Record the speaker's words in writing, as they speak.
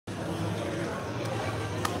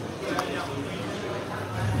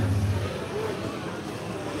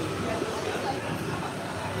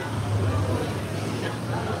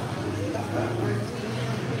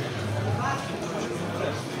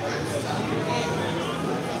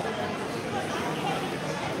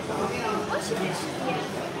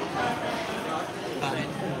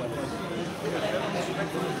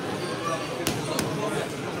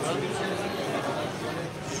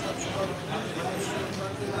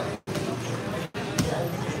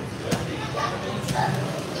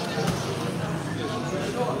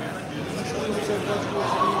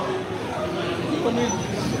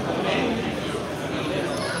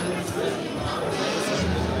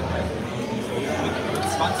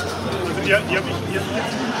เ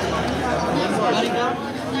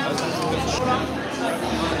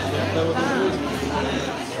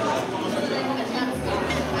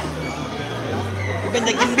นจ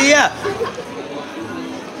ะกินเบียร์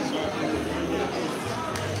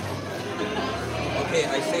Okay, I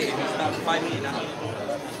say it start 5 minutes now.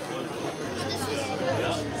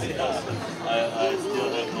 I still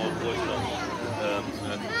have no voice now.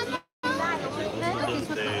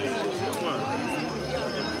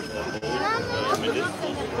 And just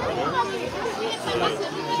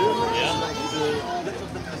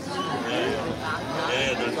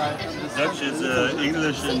Dutch is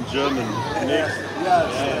English and German mixed. Yeah.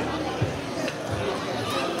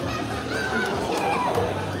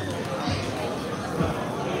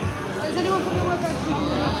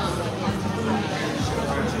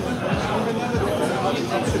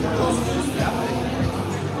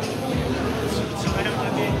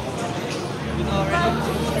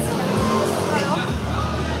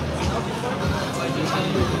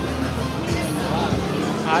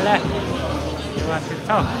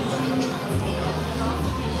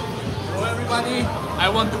 Hello everybody, I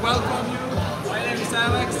want to welcome you. My name is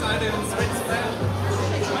Alex, I live in Switzerland.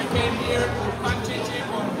 I came here to punch gym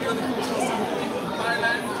on beautiful Koh Samui in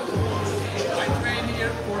Thailand. I train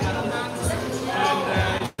here for 9 months and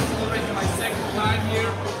it's already my second time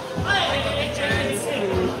here. I got a chance to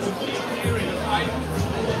compete here in a fight.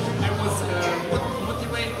 I was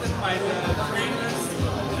motivated by the trainers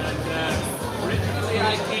and originally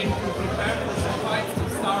I came to prepare for some fights to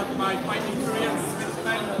start my fighting career in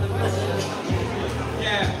Switzerland.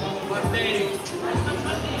 Yeah, but they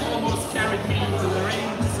almost carried me into the ring,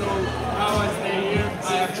 so now I stay here,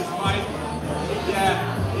 I have to fight. Yeah,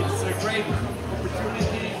 it's a great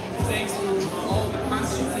opportunity, thanks to all the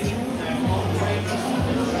punching team and all the trainers.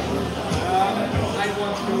 I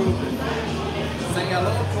want to say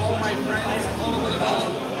hello to all my friends all over the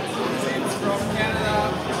world. It's from Canada,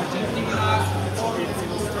 Argentina, it's in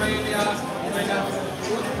Australia. I have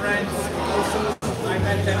good friends also. I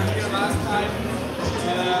met them here last time.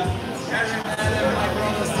 Karen, Adam, my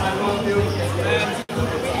brothers, I love you. And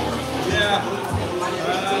yeah,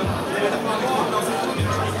 wir haben aus den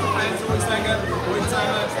Fans sagen, heute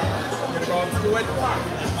zusammen, wir gehen es gut,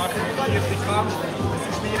 machen den 4. Kampf. Es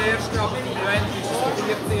ist mein erster, aber im Event ist es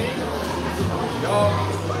der 4. Ja,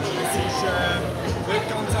 es ist nicht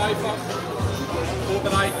ganz einfach. Die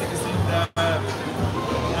Vorbereitungen sind hart.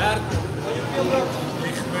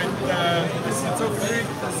 Wir sind so früh,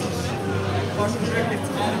 dass ich fast unmöglich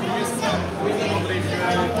zu machen müssen. Aber ich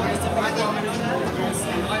grüße Freitag, ich grüße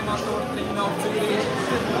den Heimatort nach Zürich,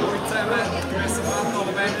 alle zusammen, ich grüße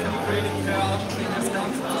alle Banken, die Könige, das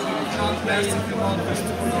ganze Land, herzlich willkommen fürs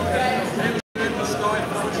Zuschauen.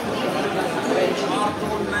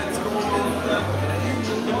 Marathon, let's go, Leute.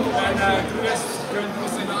 Grüß könnt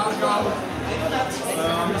aus in Aargau.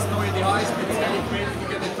 Das neue Device mit den Quellen, die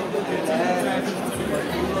Togo, die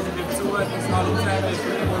zu, das alle zusammen,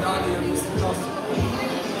 die Modali und das.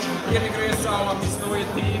 Liebe Grüße auch an das neue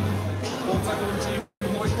Team, unser Grundschiff,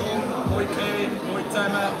 Muay Tom, Muay Kevin, Muay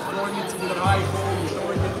zusammen, ich freue mich, wieder reinkommen, mit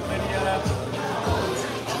euch wieder trainieren.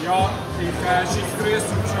 Ja, ich schicke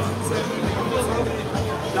Grüße und Schütze,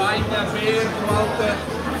 Deine, Bär, Walter,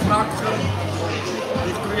 Fracker.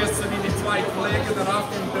 Ich grüße meine 2 Kollegen, der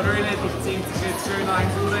Raffi und der Röne, die ziehen sich jetzt schön ein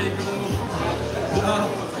irgendwo. Ja.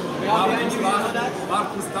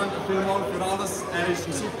 Markus, danke vielmals für alles. Er ist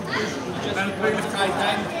ein super Typ. Wenn ihr die Möglichkeit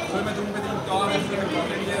habt, kommt unbedingt an, wenn ihr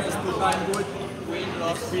trainieren, es tut einem gut.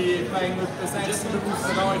 Ich bin mit der 6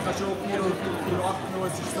 draußen da, ich habe schon 4 oder 5 Kilo abgenommen,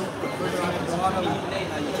 es ist super. Könnt ihr einfach an und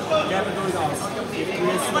gebt euch das. Ich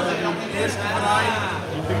grüße den ersten Verein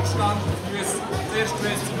in Deutschland. Ich grüße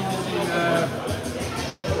zuerst noch den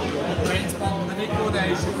Trainingspartner Nico, der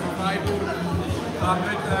ist von Freiburg. Ich habe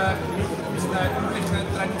nicht unseren üblichen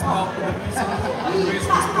Trainingspartner dabei. Ich grüße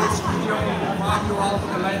das Sportstudio, Mario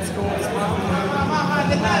Alter, Let's Go, das machen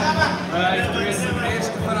wir. Ich grüße den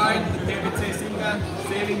ersten Verein, den TBC Singen,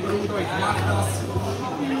 Selin Bruder, ich mache das.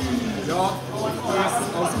 Ja, ich grüße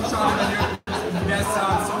als Zuschauer, die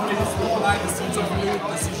SR, so viele Spotlight, das sind so viele Leute,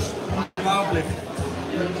 das ist unglaublich.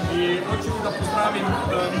 I hoću da pozdravim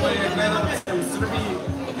moje gledalce u Srbiji,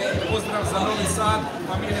 pozdrav za Novi Sad,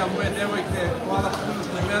 familija moje devojke, hvala puno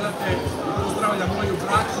što gledate, pozdravljam moju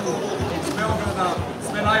braću iz Beograda,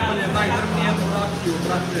 sve najbolje, najdrvnije jednu bratiju,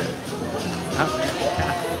 brate.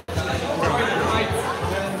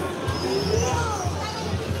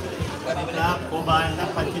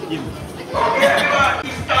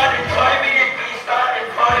 Start in 5 minutes, please start in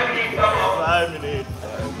 5 minutes. 5 minutes.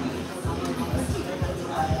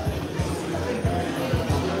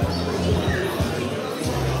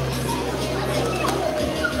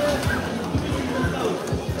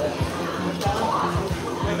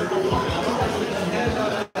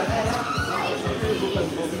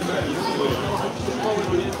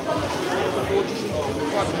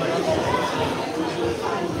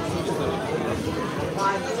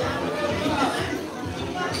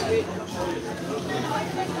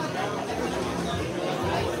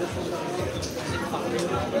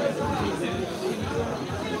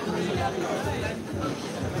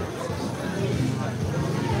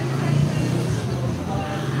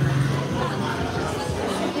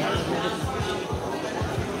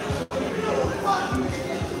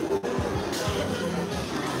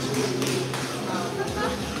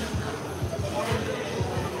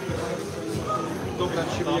 Dobrać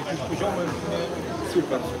się jakimś poziomem,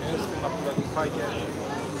 super, nie? Naprawdę fajnie.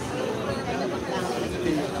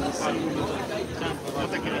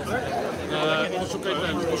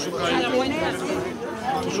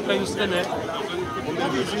 Poszukaj Justyny.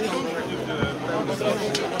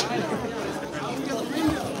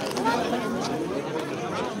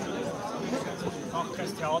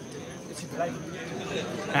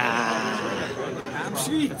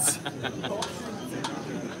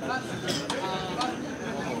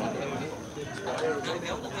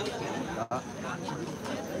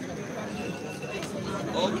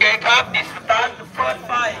 Okay,ครับ this start the first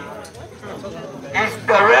fight. It's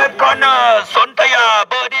the red corner, Sontaya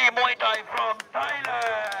Birdie Muay Thai from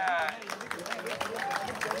Thailand.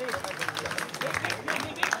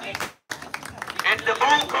 In the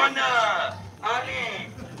blue corner, Ali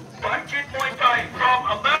Punch Muay Thai from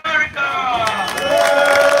America.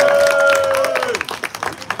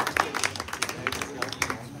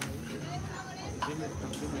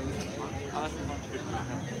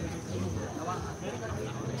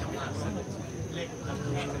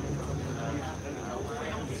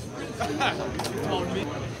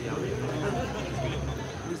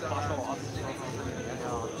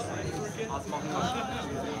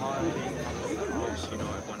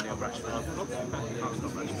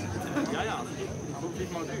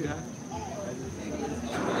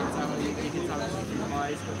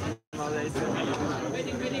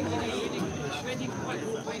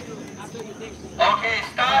 Okay,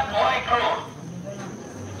 start Muay Thai.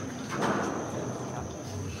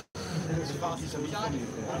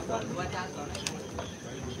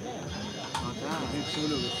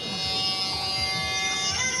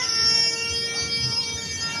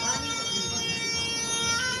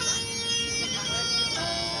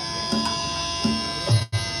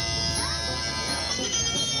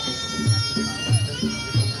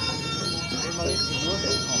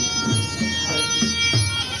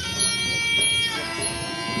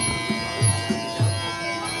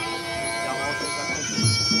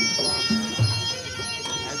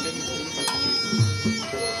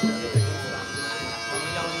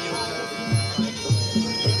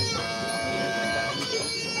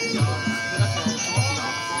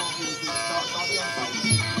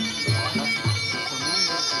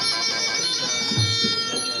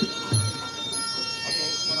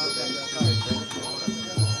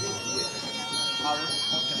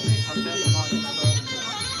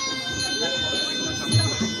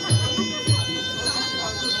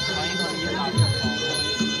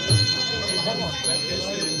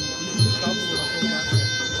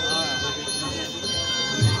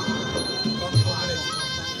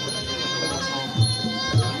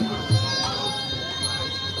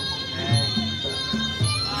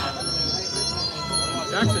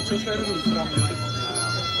 Jak se, čo sa rozumí správne?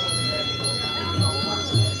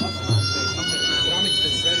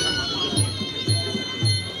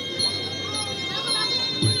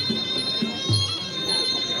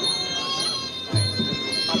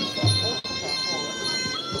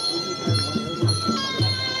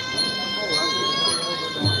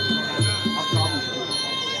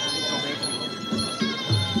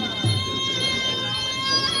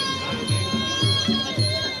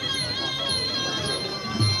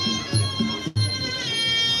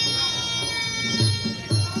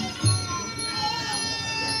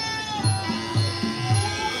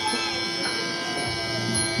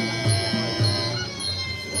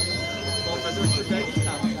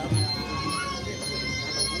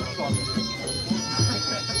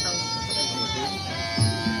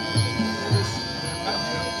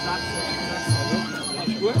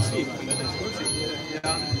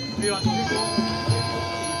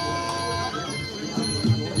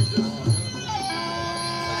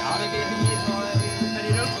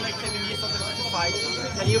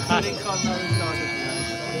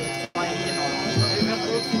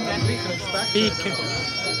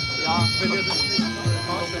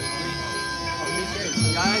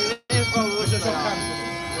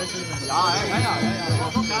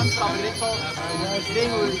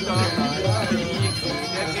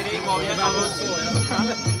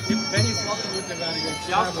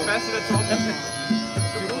 Ja, beste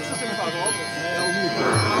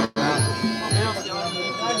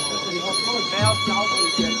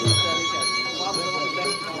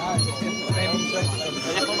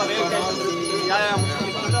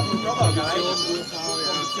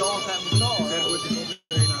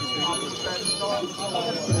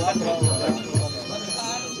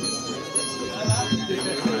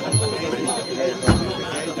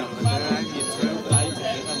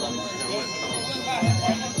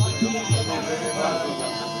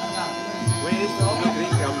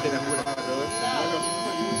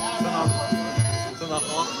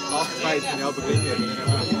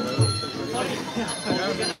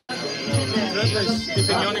Die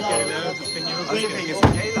vind je ook een keer, dat vind je ook Also ich finde es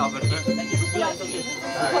okay, aber...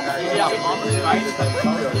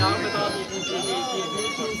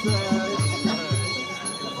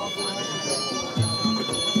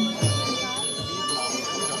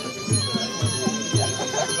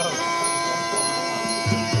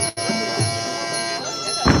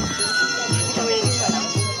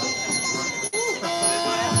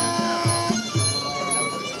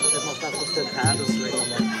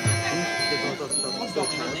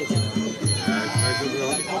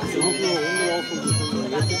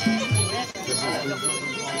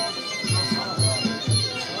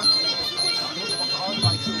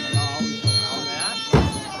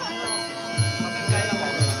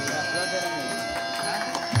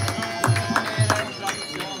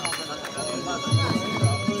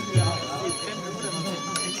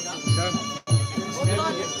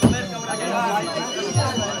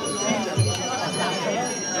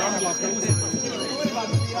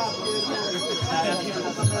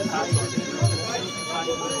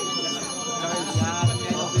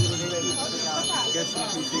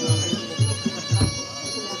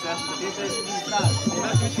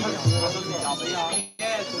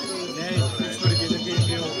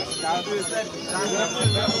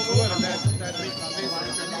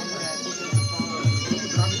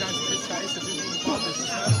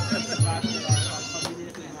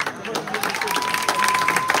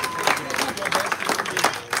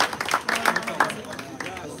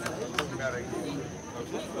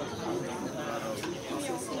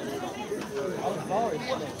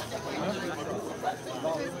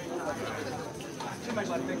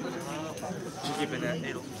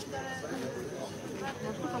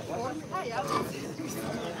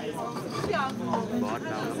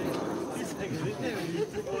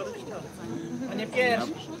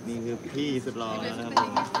นี่คือพี่สุดหล่อนะครับ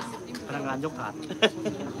พนักงานยกขาด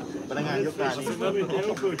พนักงานยกขาด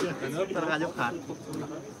พนักงานยกขาด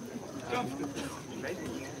เ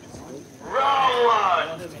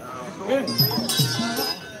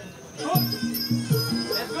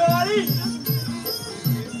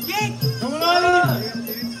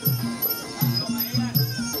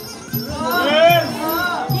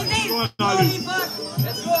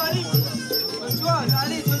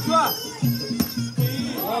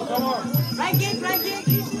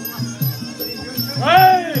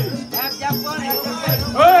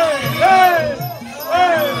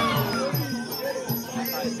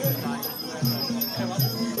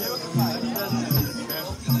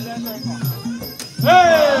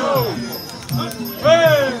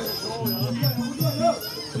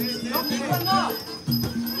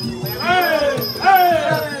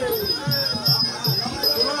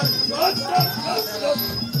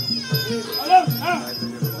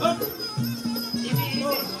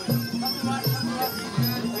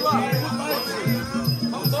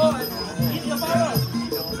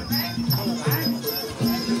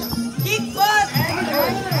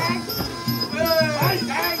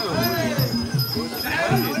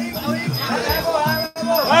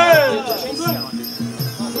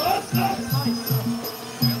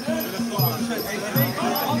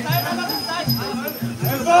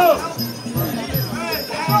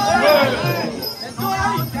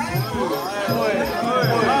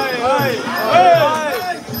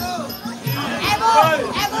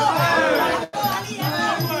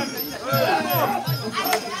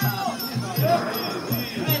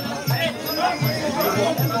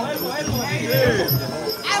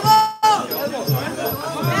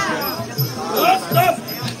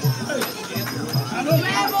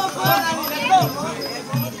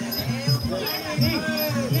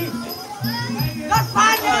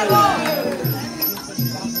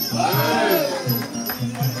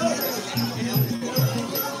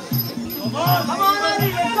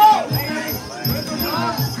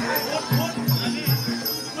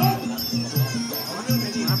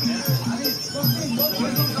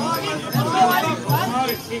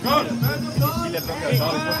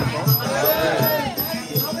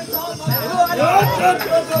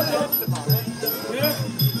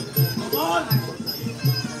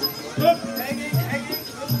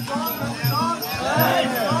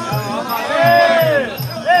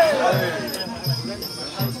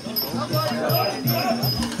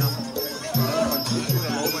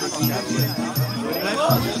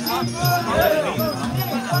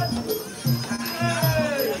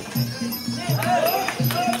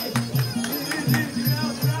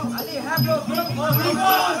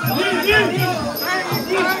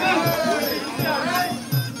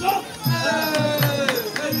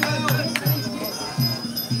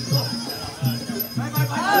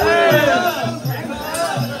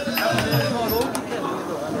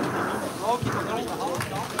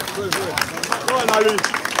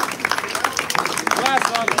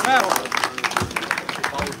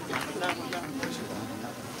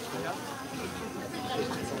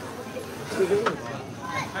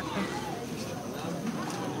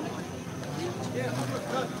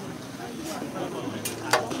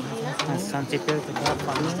Sampai ke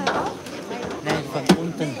Pang, naik Pang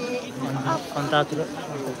unten, Pang terus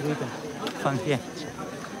Pang dia.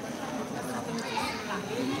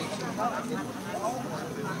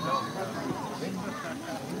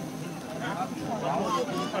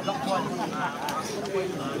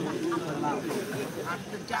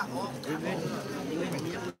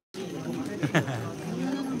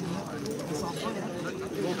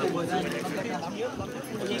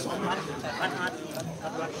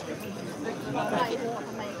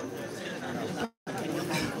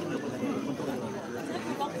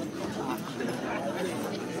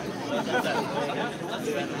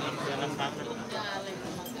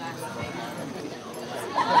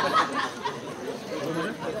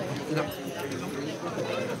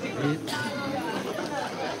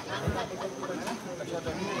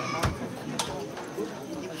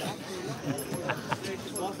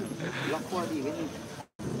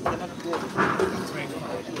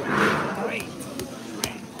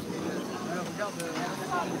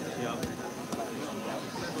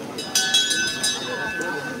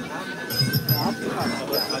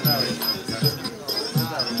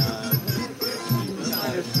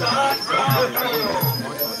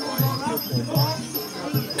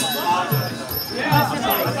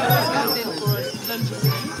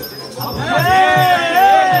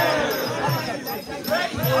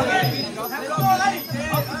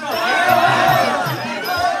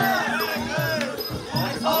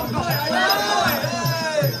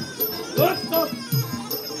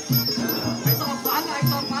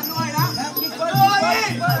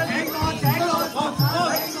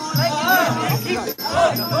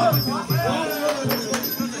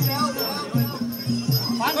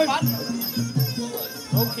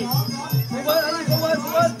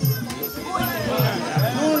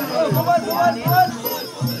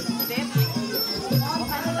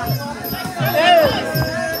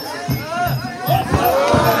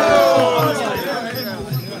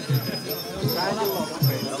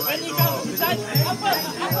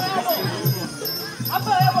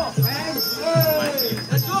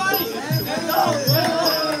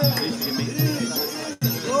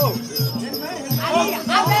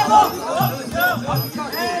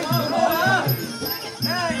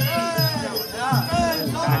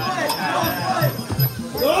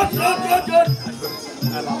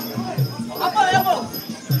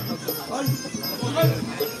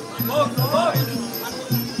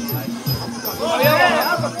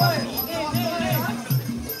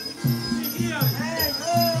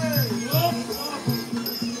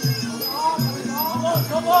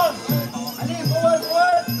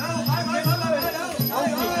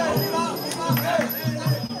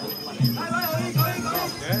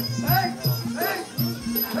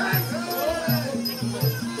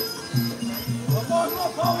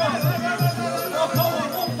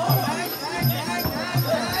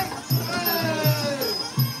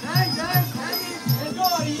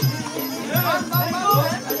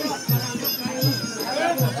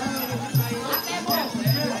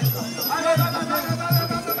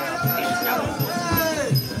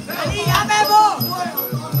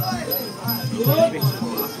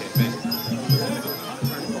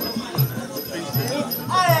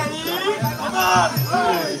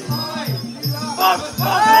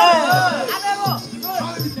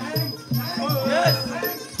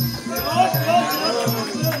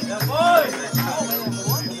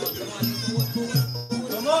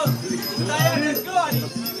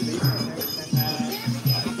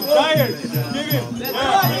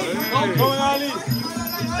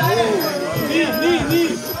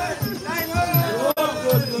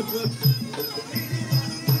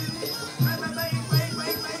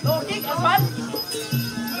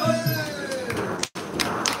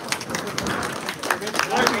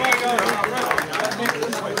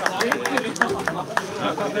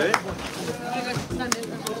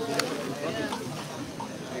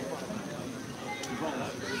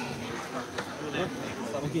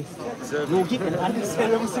 Lu kick an.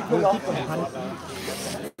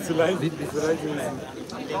 Zu leicht.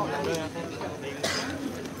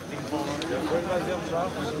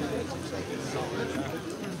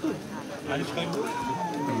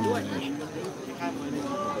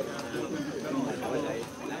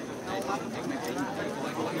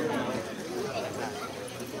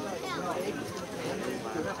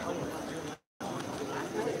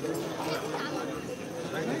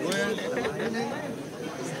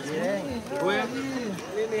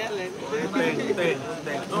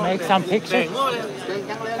 Make some pictures.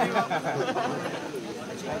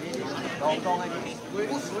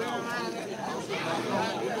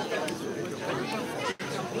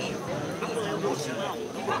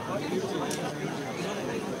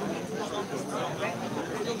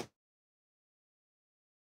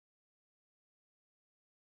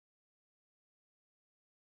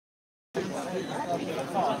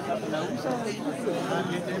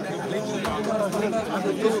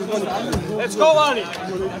 Let's go, Arnie!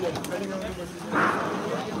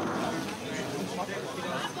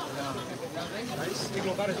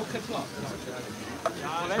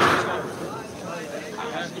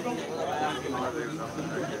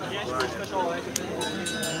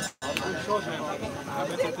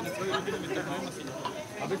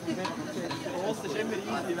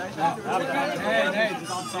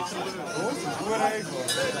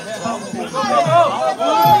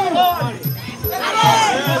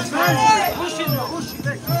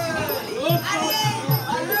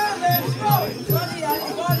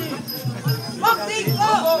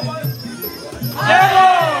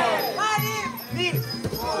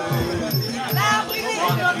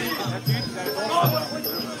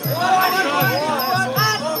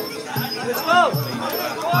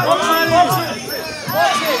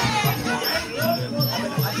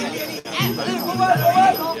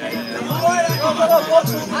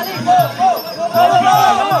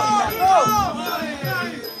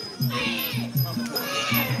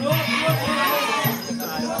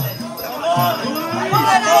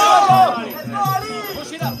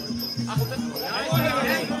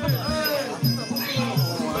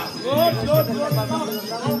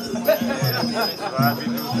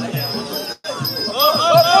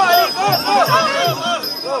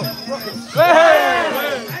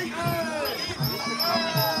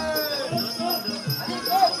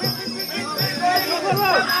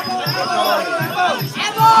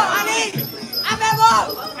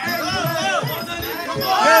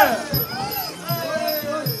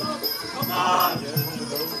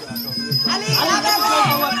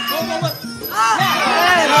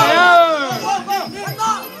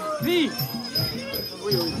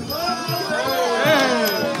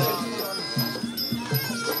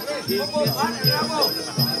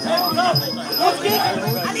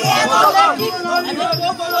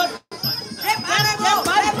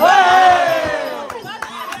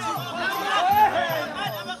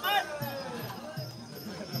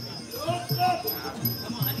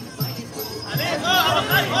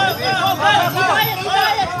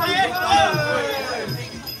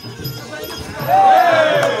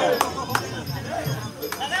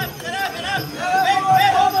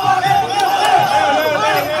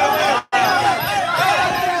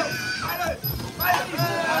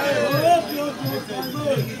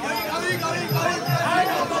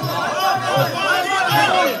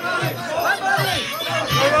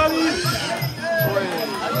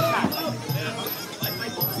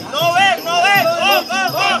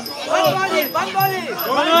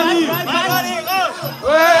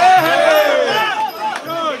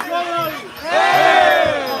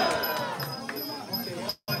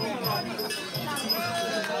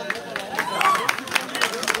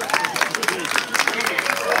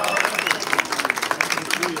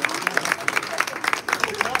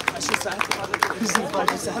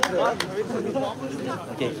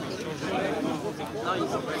 Okay.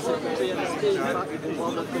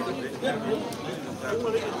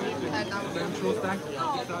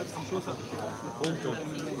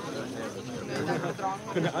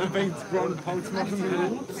 Wenn er anfängt, Ground Pounds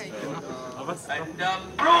machen. Aber was? And the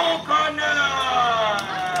blue corner!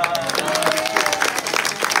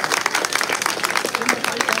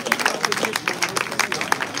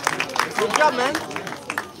 Good job, man.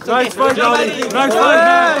 Nice fight, Ali. Nice fight,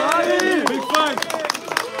 man. Big fight.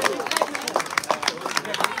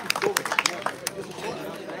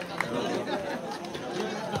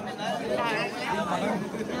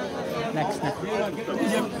 Next.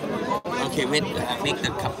 Okay, wait, make the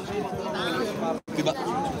cup. Give up.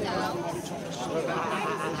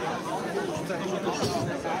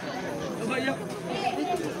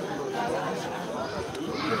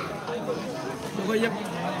 Yep.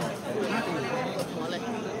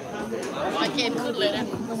 I came good later.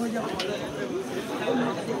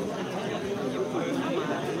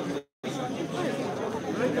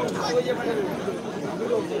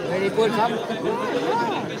 Very good, huh?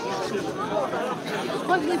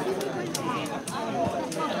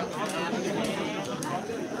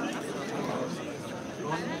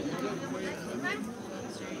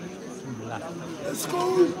 Let's go!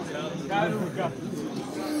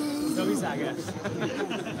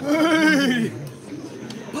 Hey!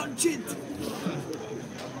 Punch it!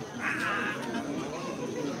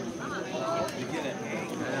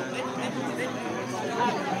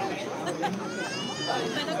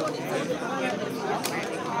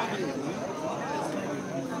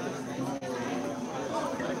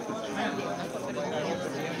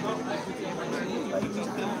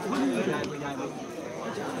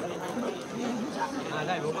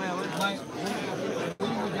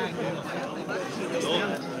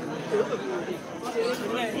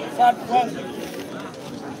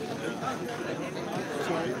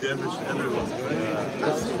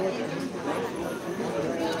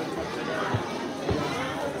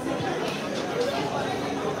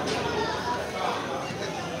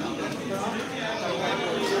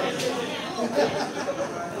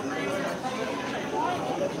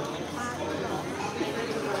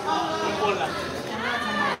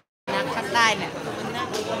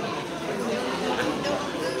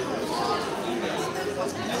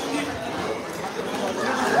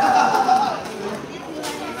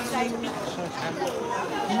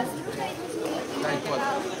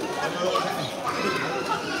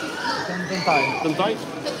 Ten taj?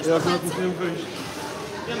 Ja akurat nie wiem wyjść.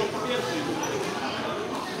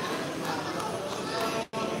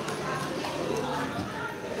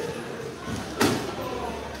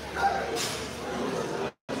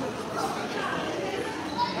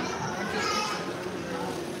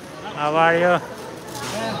 How are you?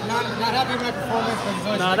 Not happy with my performance,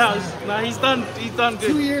 but He's done good.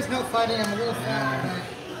 2 years no fighting. I'm a little fat.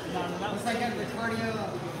 It's like having the cardio.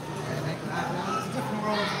 It's a different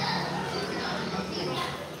world.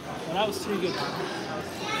 Well, that was too good.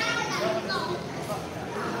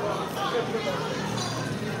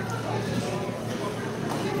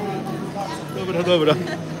 Dobra.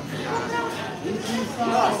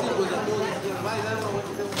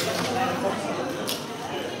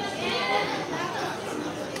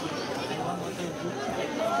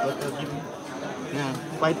 Yeah,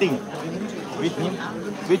 fighting with him,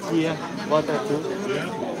 which year? Water too.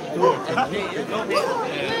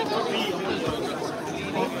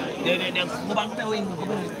 เดี๋ยวกูบังเอาเอง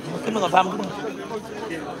ขึ้นมาก่อนพามึงขึ้นมา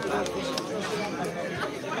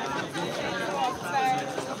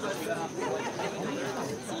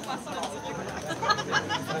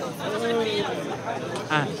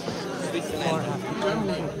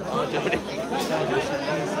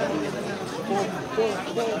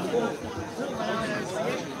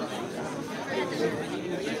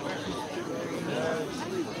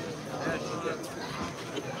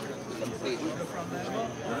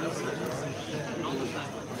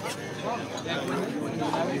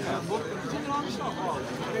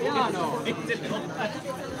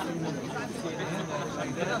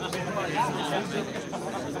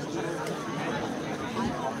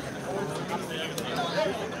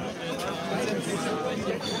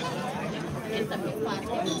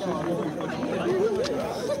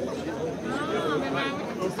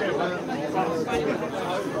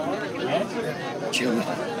Chill.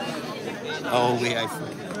 Oh, we I feel.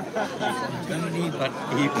 But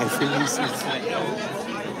I feel it's like.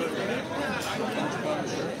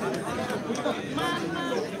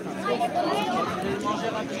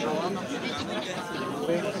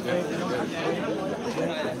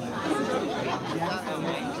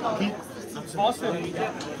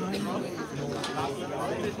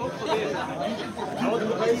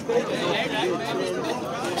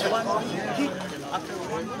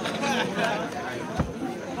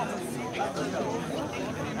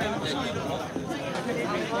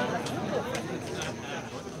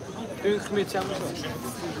 Doe het gemid samen.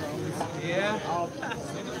 Yeah.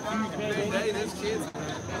 Hey, this kid's.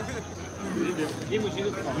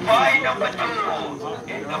 Fight number 2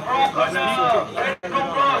 in the blue corner, red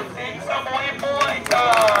cross in Samui Muay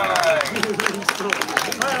Thai.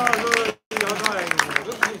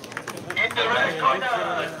 In the red corner,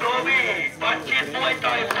 Koh Punch Muay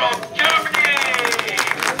Thai from Germany.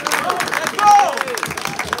 Let's go!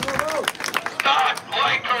 Start,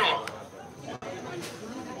 Michael.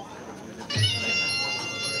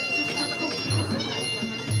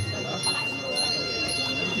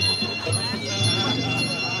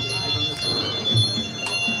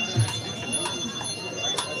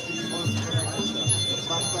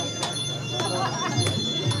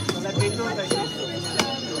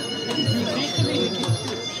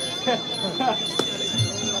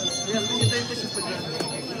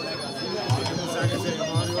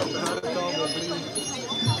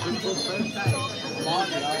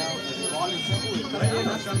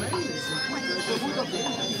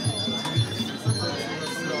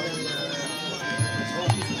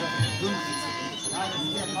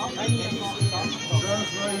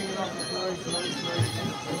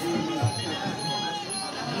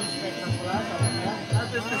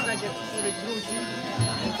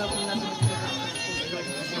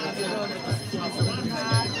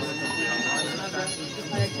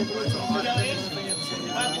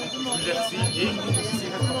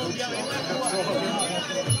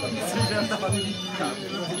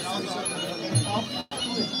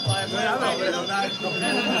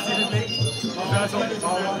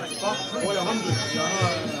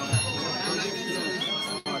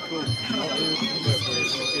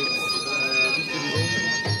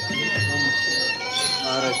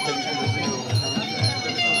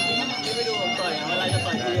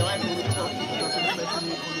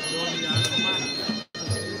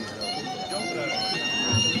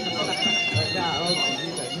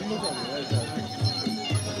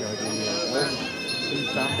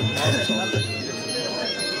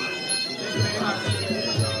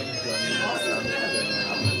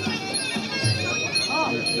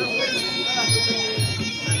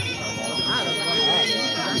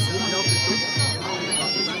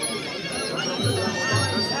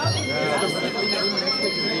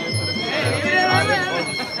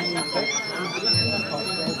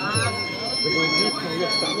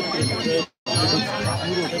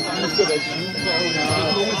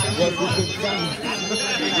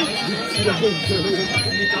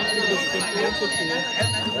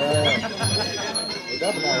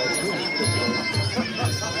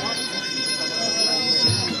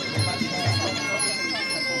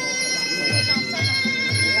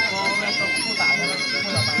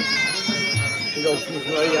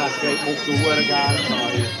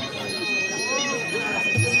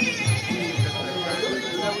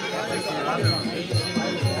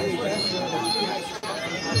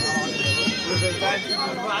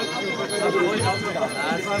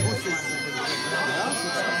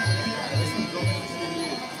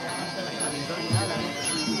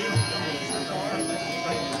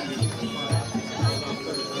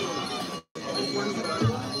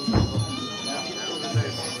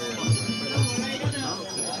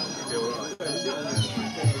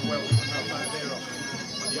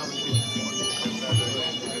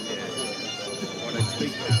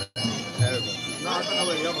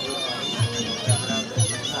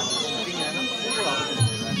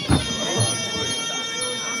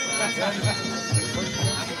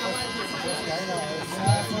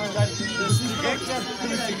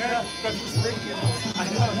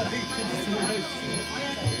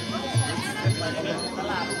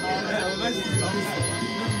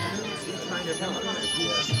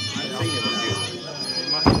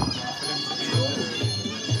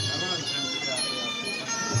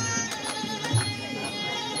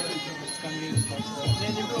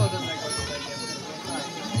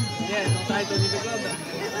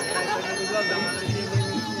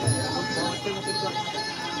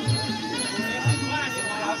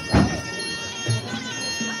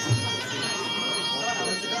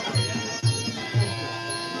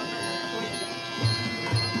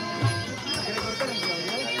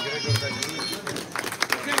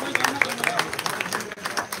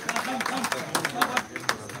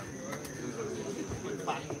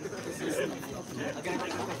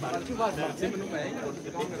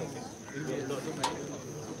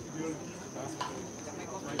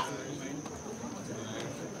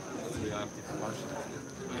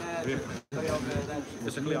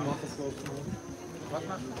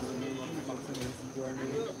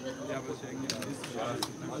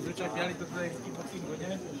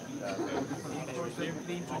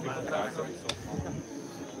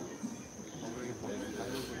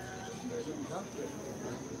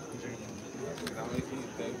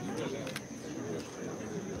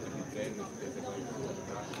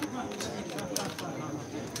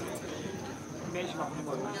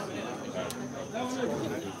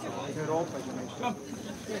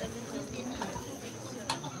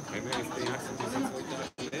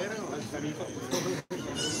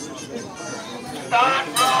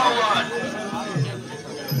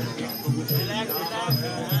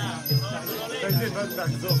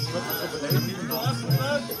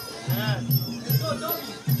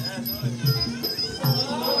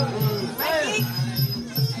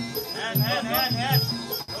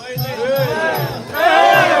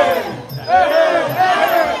 Hey!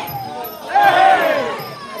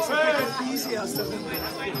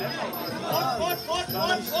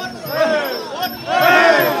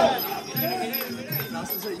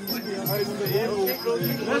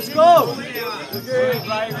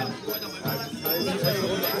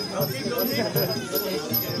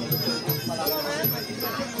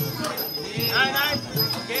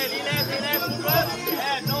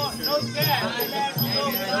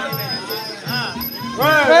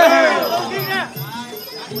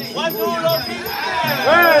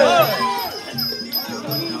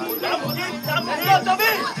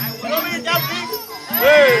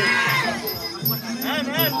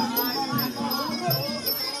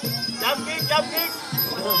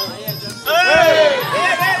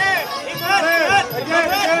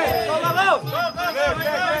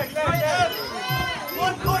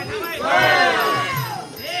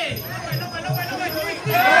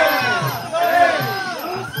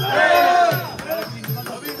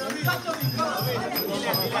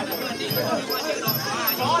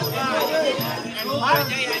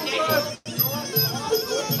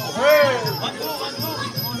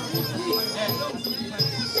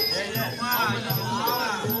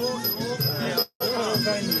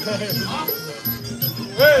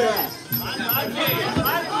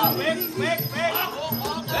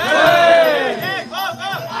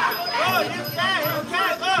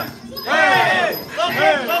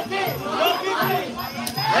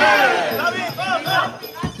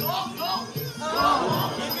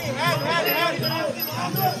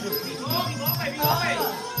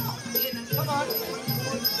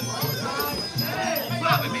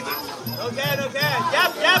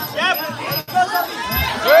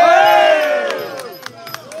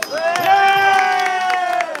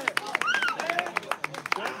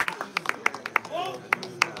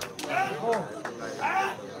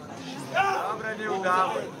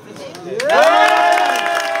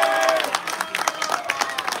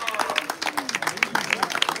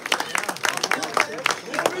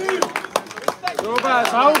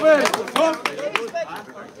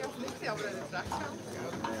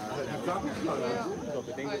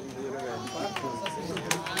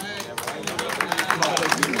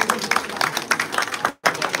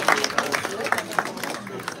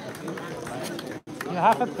 You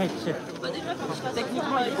have a picture.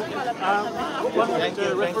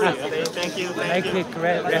 Thank you. Make it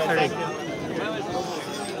referee.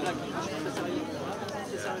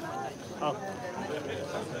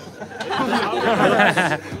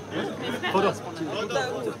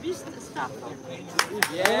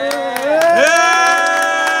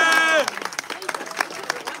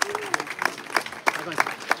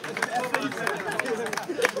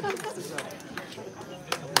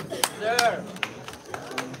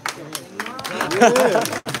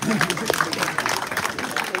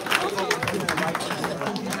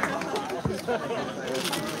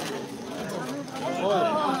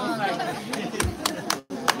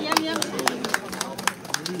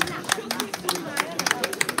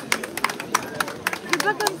 C'est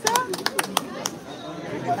pas comme ça.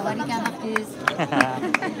 Tawarika Marcus.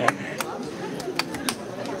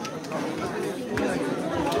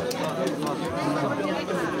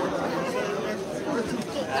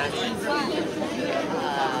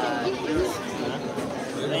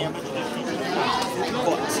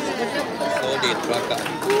 Solid raka.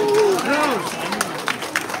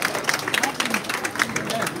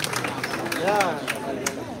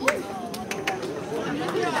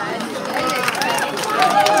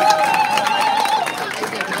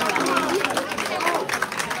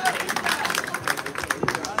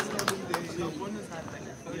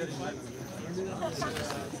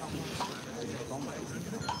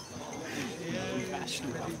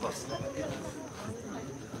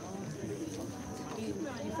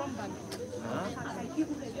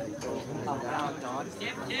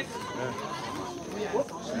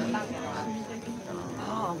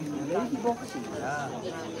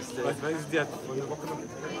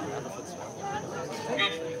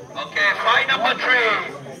 Okay, fight number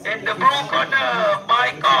 3 in the blue corner, my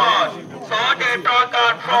God, Sode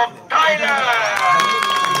Dragan from Thailand.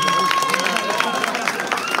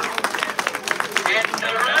 In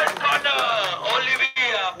the red corner,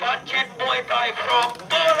 Olivia Punch Muay Thai from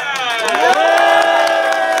Poland.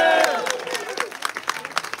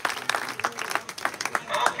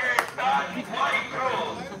 Okay, start fight through.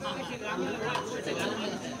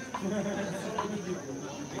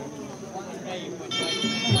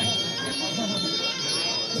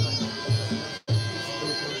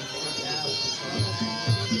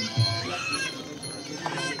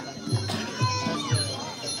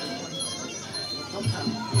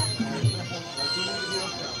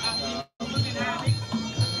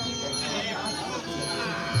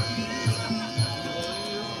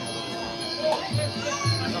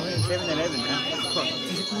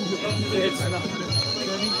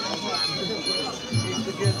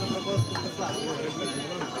 Nee,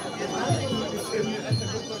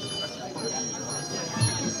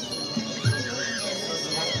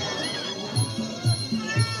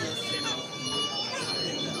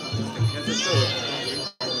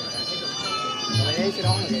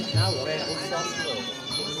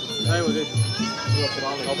 wat is het?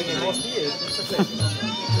 Als ik in Hostie is, is het slecht.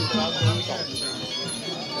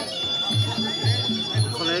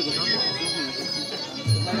 Collega's,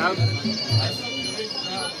 nou,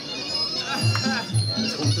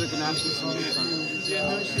 het komt terug in Amsterdam.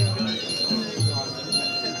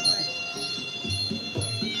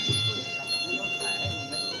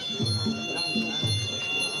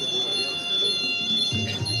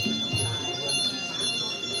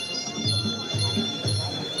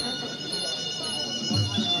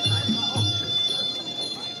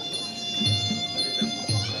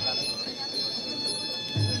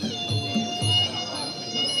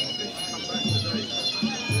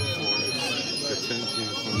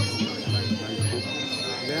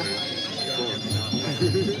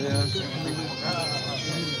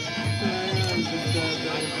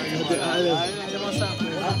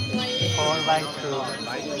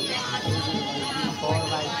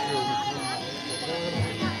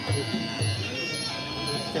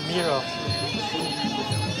 The mirror.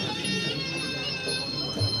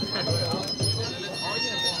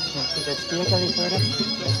 Is dat Spiegel worden?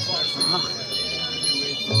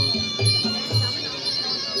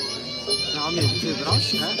 Nou, meer te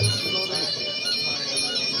brasch, hè?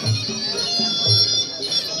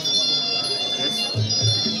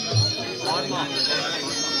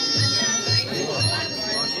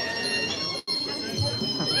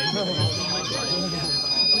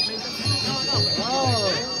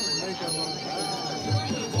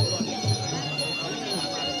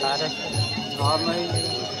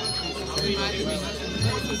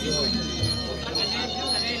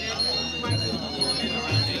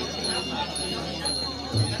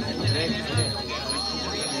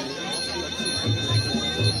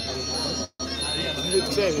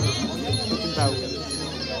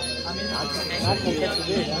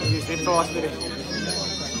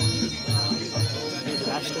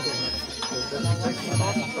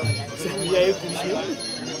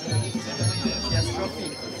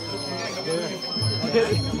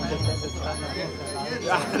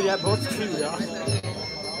 Ja, die hebt wat gezien, ja.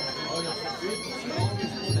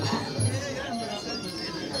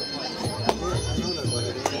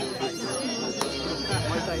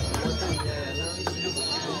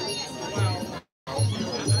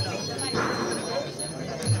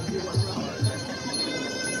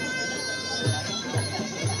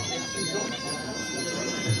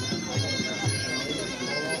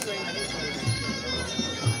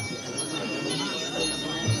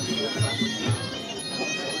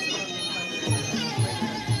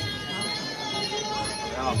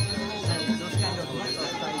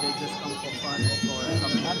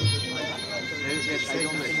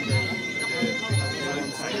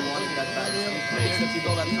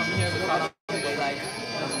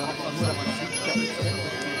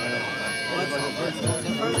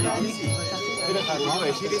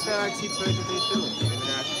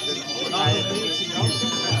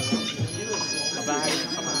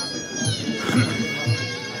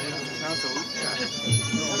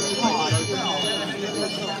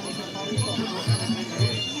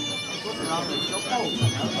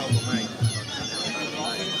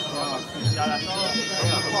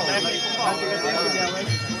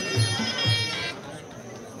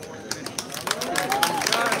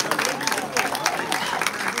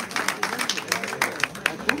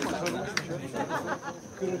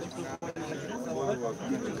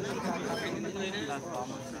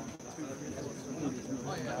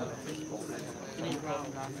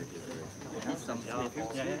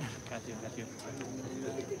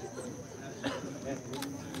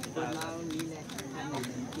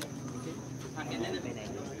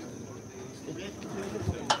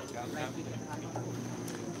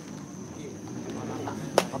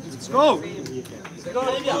 Let's go!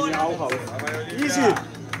 Easy!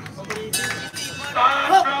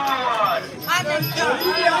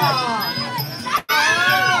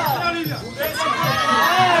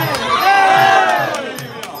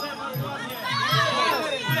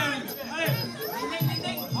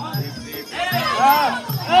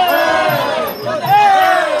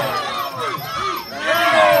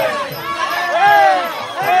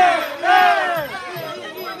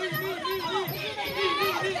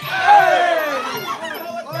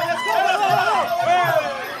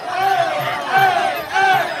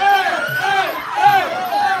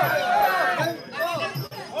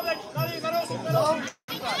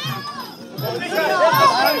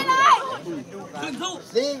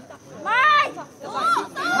 สี่ ไม่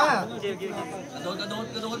ห้า กระโดด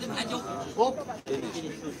ที่แม่จุก หก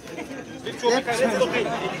เจ็ด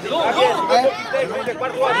แปด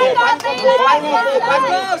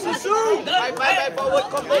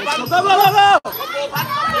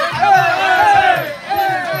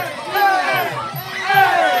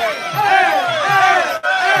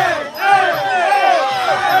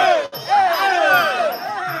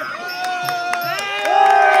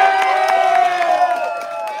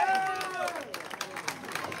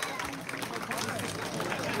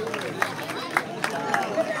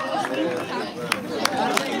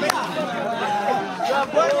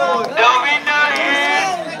The winner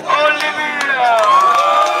is Olivia.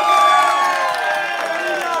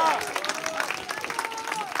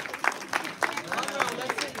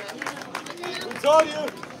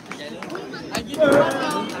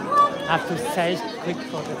 Have to say quick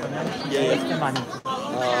for the financial. Yes, the money.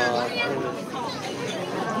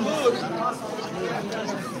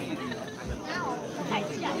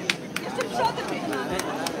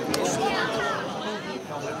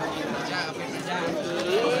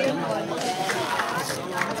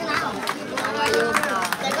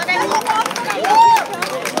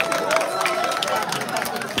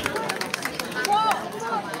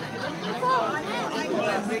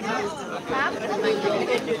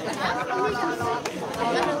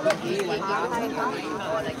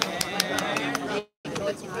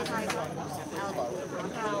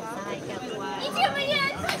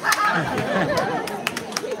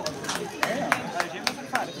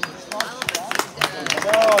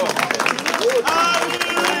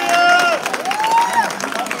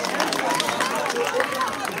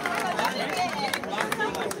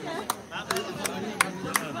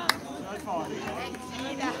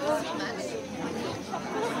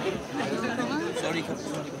 Sorry ครับ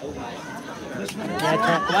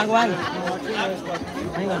Yeah, one.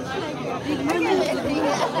 Hang on.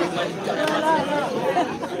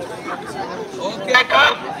 Okay,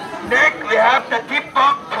 come. Next, we have the tip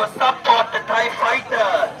box to support the Thai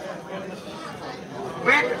fighter.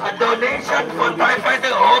 With a donation for Thai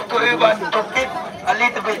fighter, hope to everyone to give a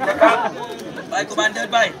little bit นะครับไปกุมารเดิน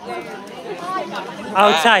ไป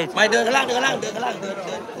Outside. ไปเดินข้างล่างเดิน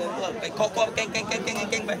ไปเคาะเก่งไปเค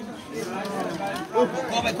าะไป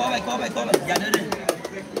อย่าเดินเลย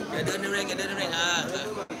อย่าเดินแรงอย่าเดินแรงอ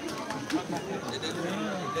ย่าเดินแรง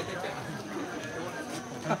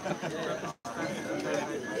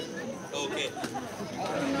โอเค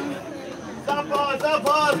Support.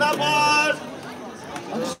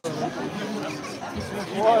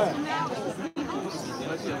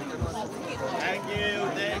 Thank you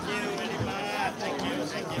very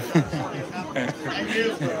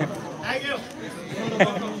much. Thank you.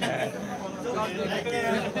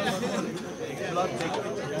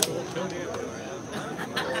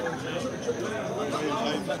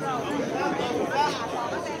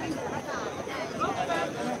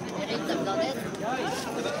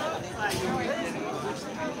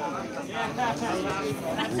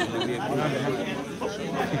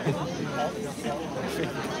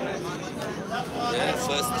 Yeah,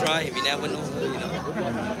 first try, we never know, you know.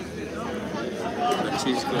 But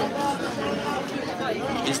she's good.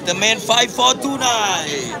 It's the main fight for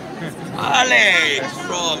tonight. Alex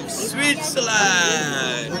from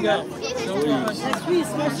Switzerland.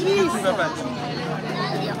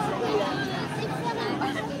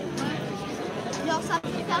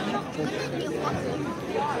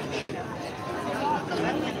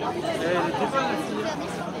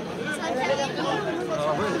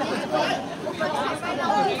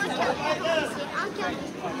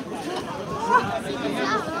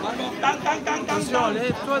 Attention,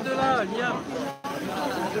 lève-toi de là, Liam.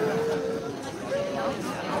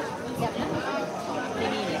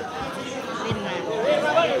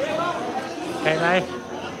 Cái này.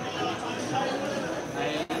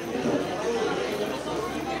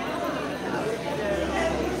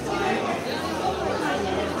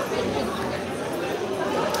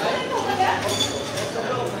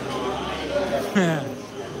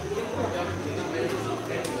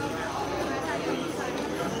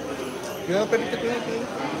 Kenapa dekat lagi?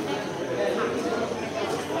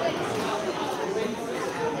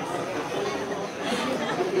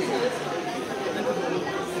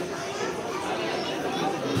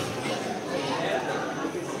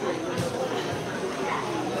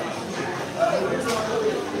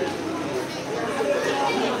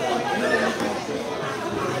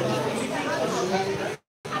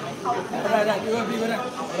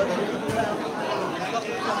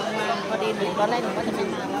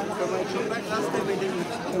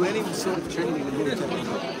 Do any sort of training in the Muay Thai?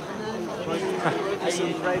 I'm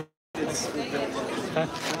surprised it's touch.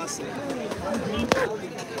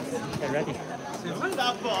 Okay, ready.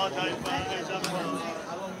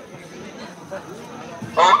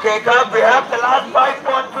 Okay, come. We have the last 5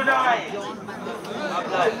 points tonight.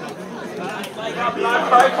 Last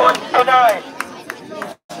 5 points tonight.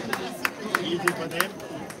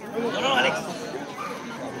 No, Alex.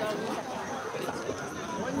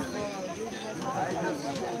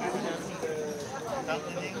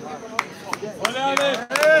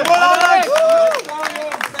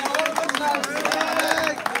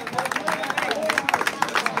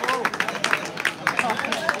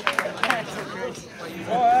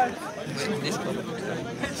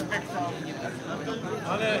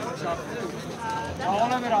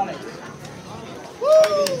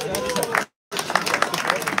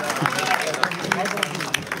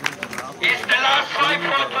 It's the last 5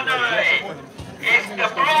 for tonight. It's the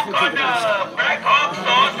blue corner, Black Hawk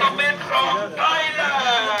Koh Samui from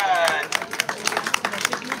Thailand.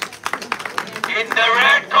 In the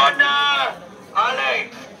red corner, Alex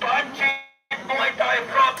Punching Muay Thai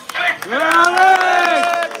from Switzerland.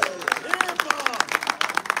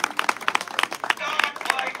 Start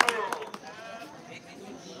by group.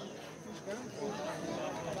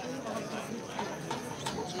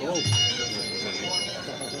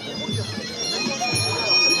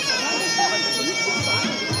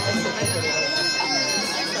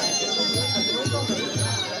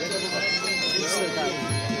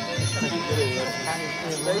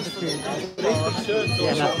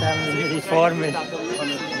 Je nachdem, wie die Form ist. Das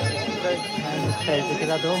fällt sich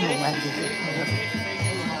gerade um. Je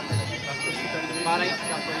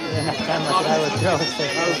nachdem, was er auch drauf ist.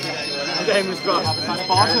 Der haben wir es gerade.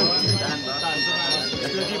 Basel.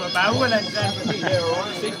 Das würde ich mal bauen.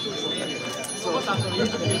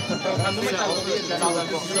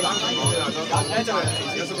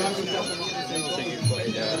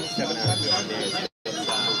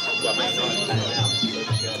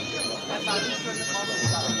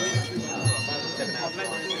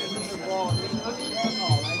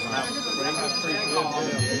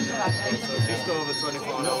 Just over 24.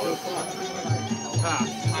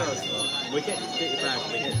 We get it back,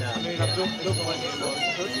 we get down.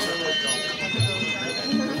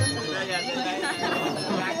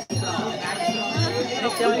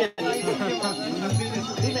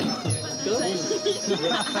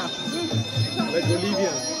 Like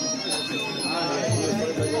Bolivia.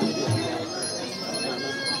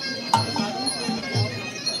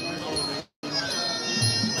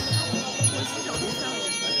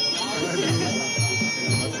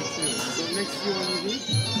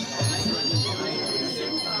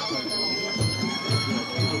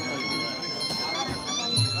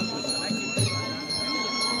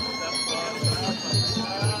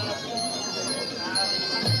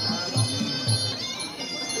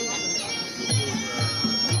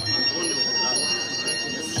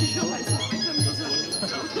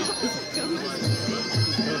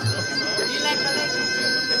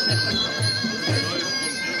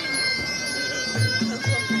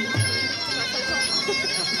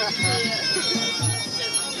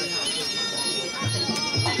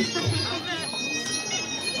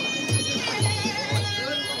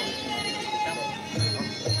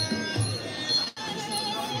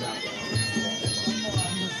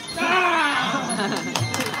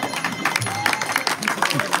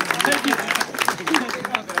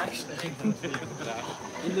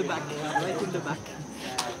 In the back, right in the back.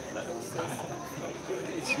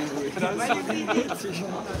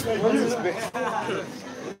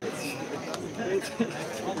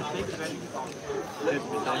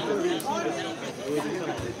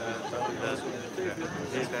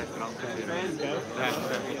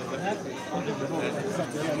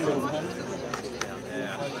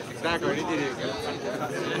 Exactly, niet idee.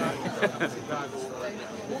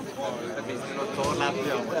 Dat is nog doorlaten,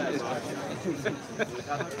 ja.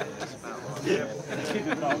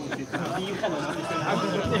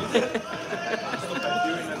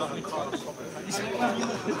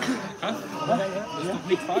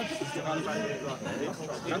 Niet fout.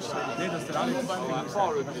 Nee, dat is er aan.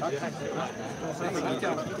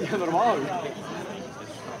 Ja, normaal.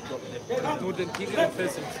 Nur den Titel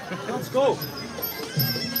entfesselt. Let's go!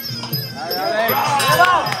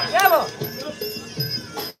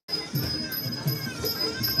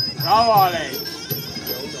 Bravo, Alex!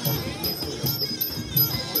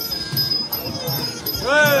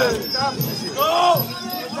 Go!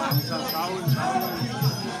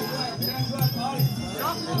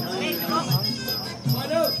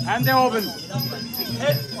 Hände oben!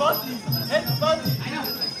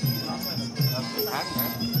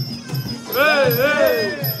 Hey,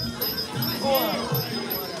 hey!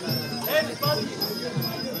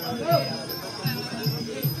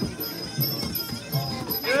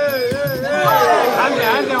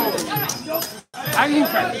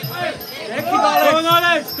 Hanghoeven. Dekking Alex. Come on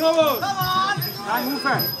Alex, come on.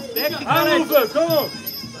 Hanghoeven. Dekking Hanghoeven, come on.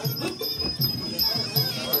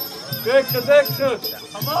 Dekken.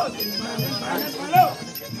 Come on.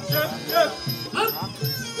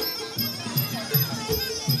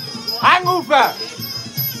 Hanghoeven.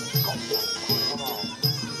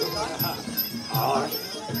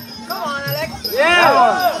 Come on, Alex.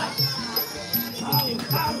 Yeah.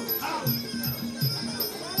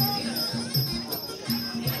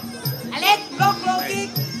 Alex, block low kick.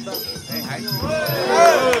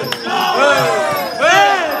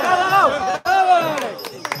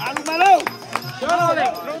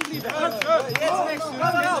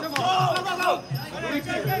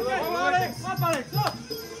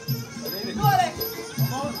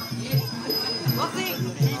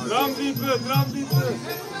 Dram dieper.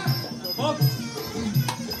 Hop.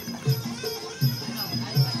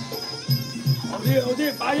 Op,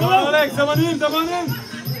 bij jongen. Alex, daar maar in. Come on, Alex.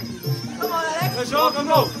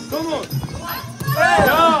 Kom op.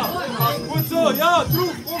 Ja, goed zo, ja,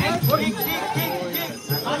 troep. Kick.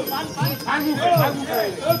 Hanghoeven.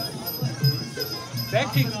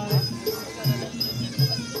 Dekking.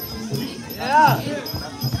 Ja.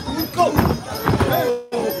 Kom.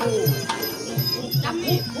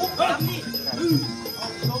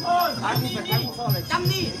 Chăm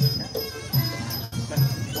đi.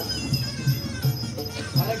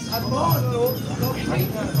 Alex, ăn bó luôn.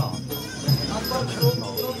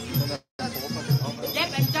 Dép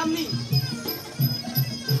anh chăm đi.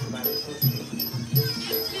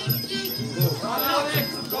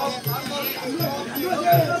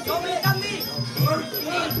 Chăm đi.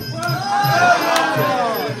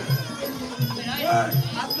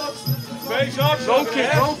 Face off, low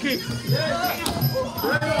kick.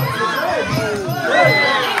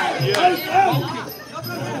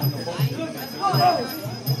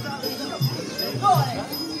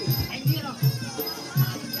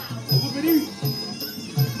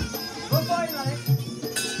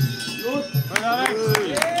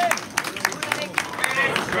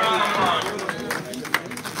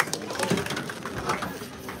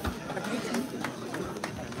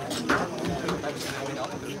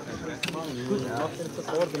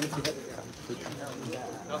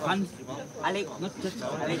 Alex, not just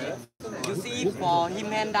Alex. You see, for him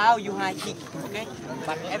hand down, you high kick, okay?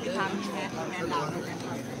 But every time he hand down.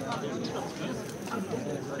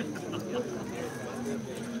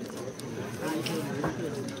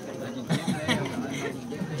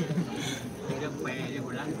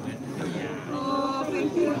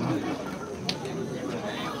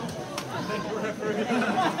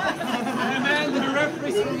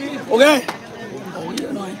 Ok.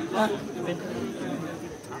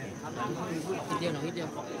 Hít điêu.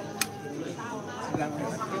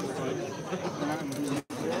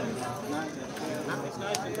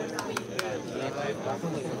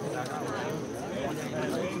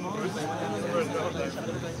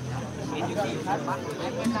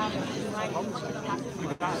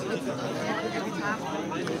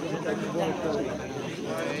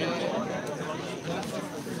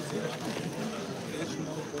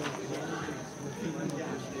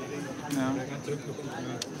 Ja.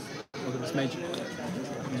 Wat een smeetje.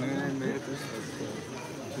 Nee, het is.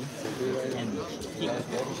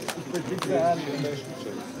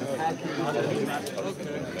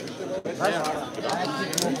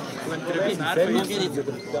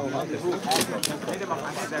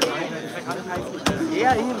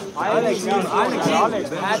 Ja, hier. Alex.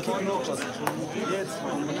 Jetzt.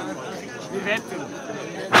 Wir retten.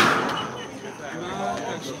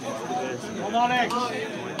 Kom Alex.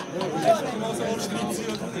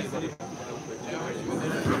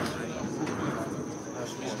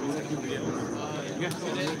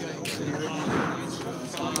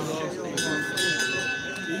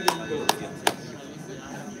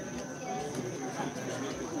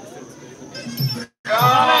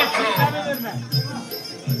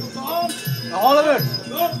 Daar halen we.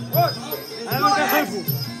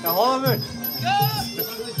 Daar halen we.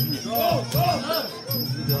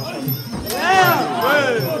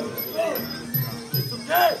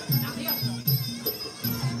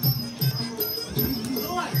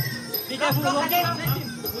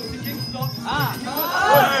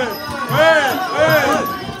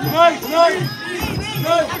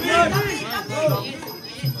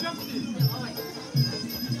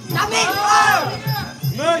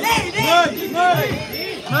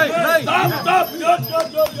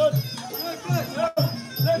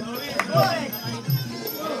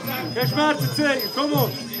 Geen smaak te zeggen, kom op.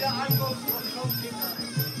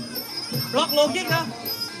 Block low kick, hè?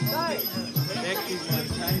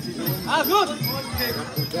 Ah, goed!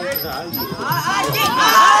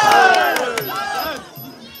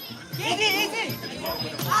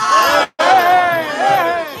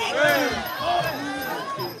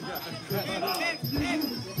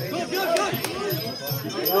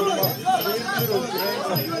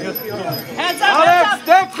 Hands up, Alex!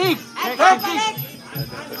 Dekking! Dekking!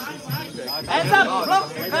 Hands up! Blok!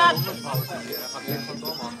 Gaat!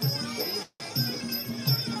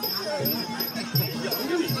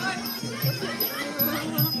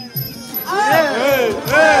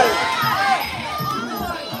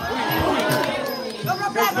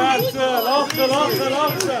 Lachen, lachen,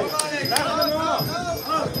 lachen. Leg hem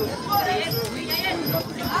af.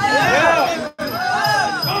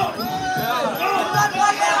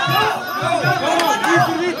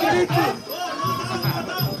 Liever.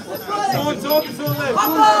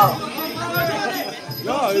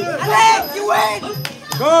 Zo, ja, Alex, you win!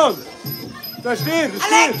 Kom. Daar steer, daar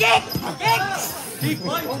steer. Alex, kick! Kick!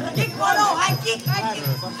 Kick, Polo! Hij kick!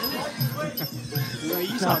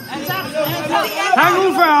 Hang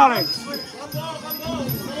over, Alex!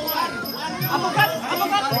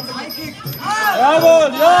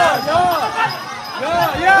 Jawohl, ja!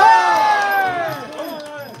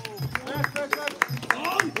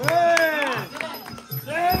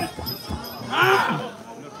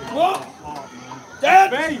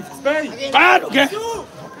 Twee! Oké.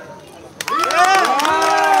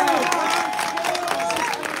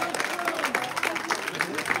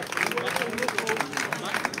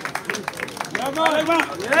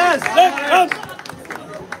 Yes! Kom!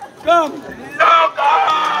 Kom!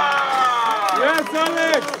 Yes,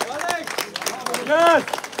 Alex! Yes!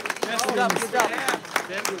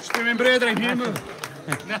 Speel in breder en geen meer.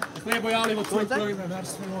 Nee, bij Ali wat goed terug naar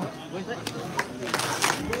Herst.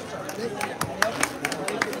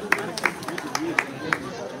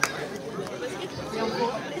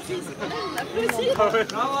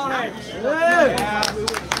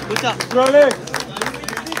 Goed zo! Alex!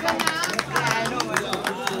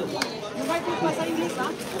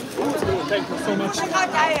 Thank you so much.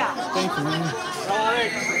 Thank you, man.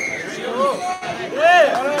 Hey!